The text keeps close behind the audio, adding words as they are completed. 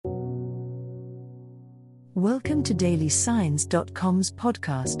Welcome to dailysigns.com's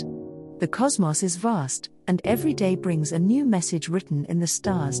podcast. The cosmos is vast, and every day brings a new message written in the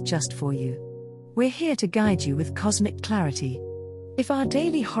stars just for you. We're here to guide you with cosmic clarity. If our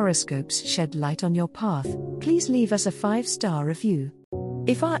daily horoscopes shed light on your path, please leave us a 5-star review.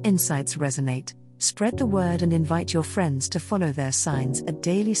 If our insights resonate, spread the word and invite your friends to follow their signs at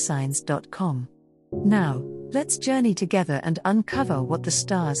dailysigns.com. Now, let's journey together and uncover what the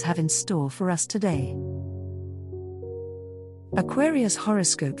stars have in store for us today. Aquarius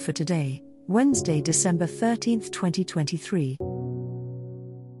horoscope for today, Wednesday, December 13th, 2023.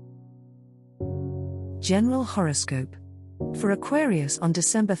 General horoscope. For Aquarius on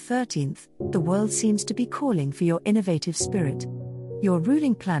December 13th, the world seems to be calling for your innovative spirit. Your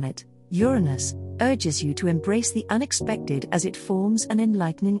ruling planet, Uranus, urges you to embrace the unexpected as it forms an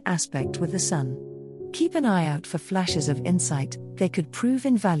enlightening aspect with the Sun. Keep an eye out for flashes of insight, they could prove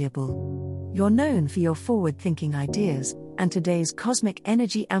invaluable. You're known for your forward-thinking ideas, and today's cosmic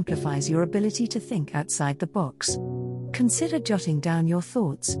energy amplifies your ability to think outside the box. Consider jotting down your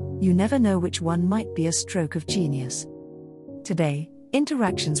thoughts, you never know which one might be a stroke of genius. Today,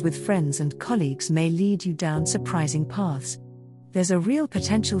 interactions with friends and colleagues may lead you down surprising paths. There's a real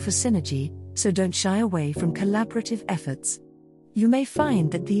potential for synergy, so don't shy away from collaborative efforts. You may find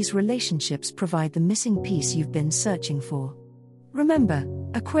that these relationships provide the missing piece you've been searching for. Remember,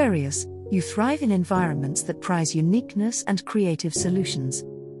 Aquarius, you thrive in environments that prize uniqueness and creative solutions.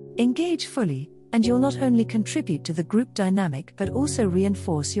 Engage fully, and you'll not only contribute to the group dynamic but also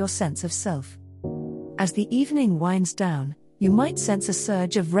reinforce your sense of self. As the evening winds down, you might sense a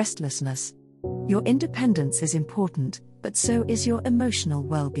surge of restlessness. Your independence is important, but so is your emotional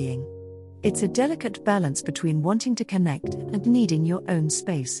well-being. It's a delicate balance between wanting to connect and needing your own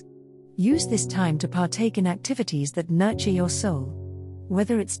space. Use this time to partake in activities that nurture your soul.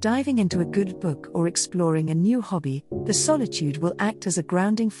 Whether it's diving into a good book or exploring a new hobby, the solitude will act as a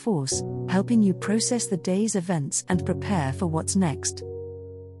grounding force, helping you process the day's events and prepare for what's next.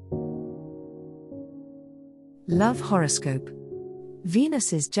 Love horoscope.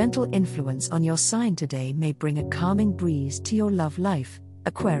 Venus's gentle influence on your sign today may bring a calming breeze to your love life,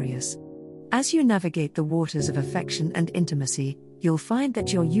 Aquarius. As you navigate the waters of affection and intimacy, you'll find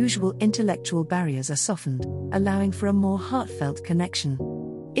that your usual intellectual barriers are softened, allowing for a more heartfelt connection.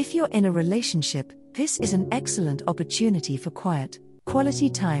 If you're in a relationship, this is an excellent opportunity for quiet,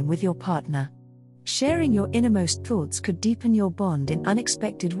 quality time with your partner. Sharing your innermost thoughts could deepen your bond in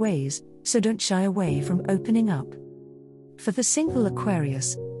unexpected ways, so don't shy away from opening up. For the single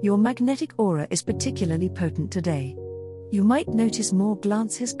Aquarius, your magnetic aura is particularly potent today. You might notice more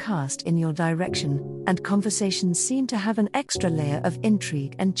glances cast in your direction, and conversations seem to have an extra layer of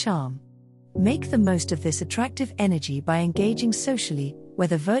intrigue and charm. Make the most of this attractive energy by engaging socially,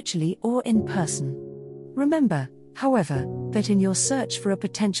 whether virtually or in person. Remember, however, that in your search for a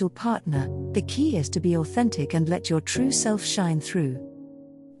potential partner, the key is to be authentic and let your true self shine through.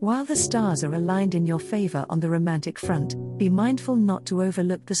 While the stars are aligned in your favor on the romantic front, be mindful not to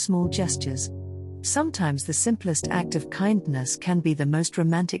overlook the small gestures. Sometimes the simplest act of kindness can be the most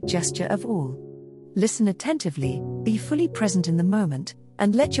romantic gesture of all. Listen attentively, be fully present in the moment,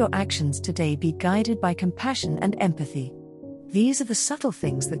 and let your actions today be guided by compassion and empathy. These are the subtle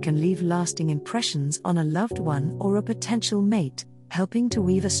things that can leave lasting impressions on a loved one or a potential mate, helping to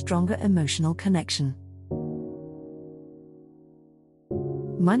weave a stronger emotional connection.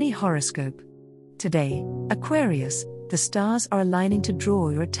 Money horoscope. Today, Aquarius, the stars are aligning to draw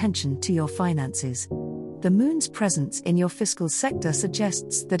your attention to your finances. The moon's presence in your fiscal sector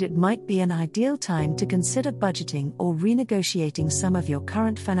suggests that it might be an ideal time to consider budgeting or renegotiating some of your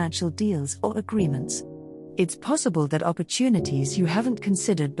current financial deals or agreements. It's possible that opportunities you haven't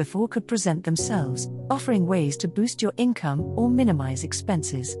considered before could present themselves, offering ways to boost your income or minimize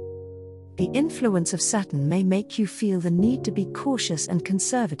expenses. The influence of Saturn may make you feel the need to be cautious and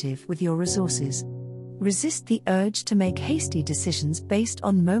conservative with your resources. Resist the urge to make hasty decisions based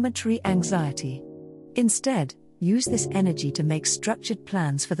on momentary anxiety. Instead, use this energy to make structured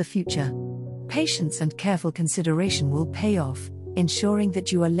plans for the future. Patience and careful consideration will pay off, ensuring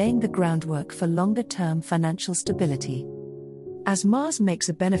that you are laying the groundwork for longer-term financial stability. As Mars makes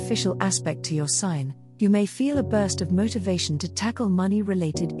a beneficial aspect to your sign, you may feel a burst of motivation to tackle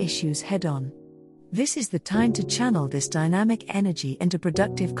money-related issues head-on. This is the time to channel this dynamic energy into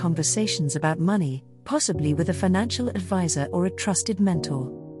productive conversations about money, possibly with a financial advisor or a trusted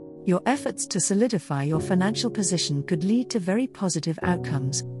mentor. Your efforts to solidify your financial position could lead to very positive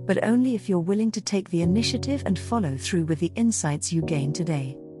outcomes, but only if you're willing to take the initiative and follow through with the insights you gain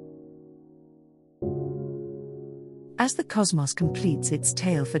today. As the cosmos completes its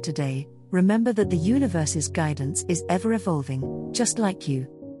tale for today, Remember that the universe's guidance is ever evolving, just like you.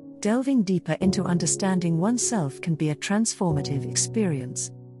 Delving deeper into understanding oneself can be a transformative experience.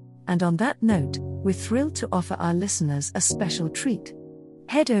 And on that note, we're thrilled to offer our listeners a special treat.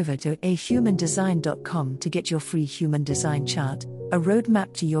 Head over to ahumandesign.com to get your free human design chart, a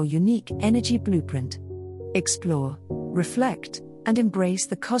roadmap to your unique energy blueprint. Explore, reflect, and embrace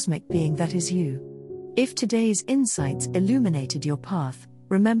the cosmic being that is you. If today's insights illuminated your path,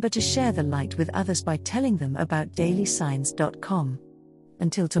 remember to share the light with others by telling them about dailysigns.com.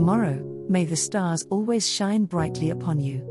 Until tomorrow, may the stars always shine brightly upon you.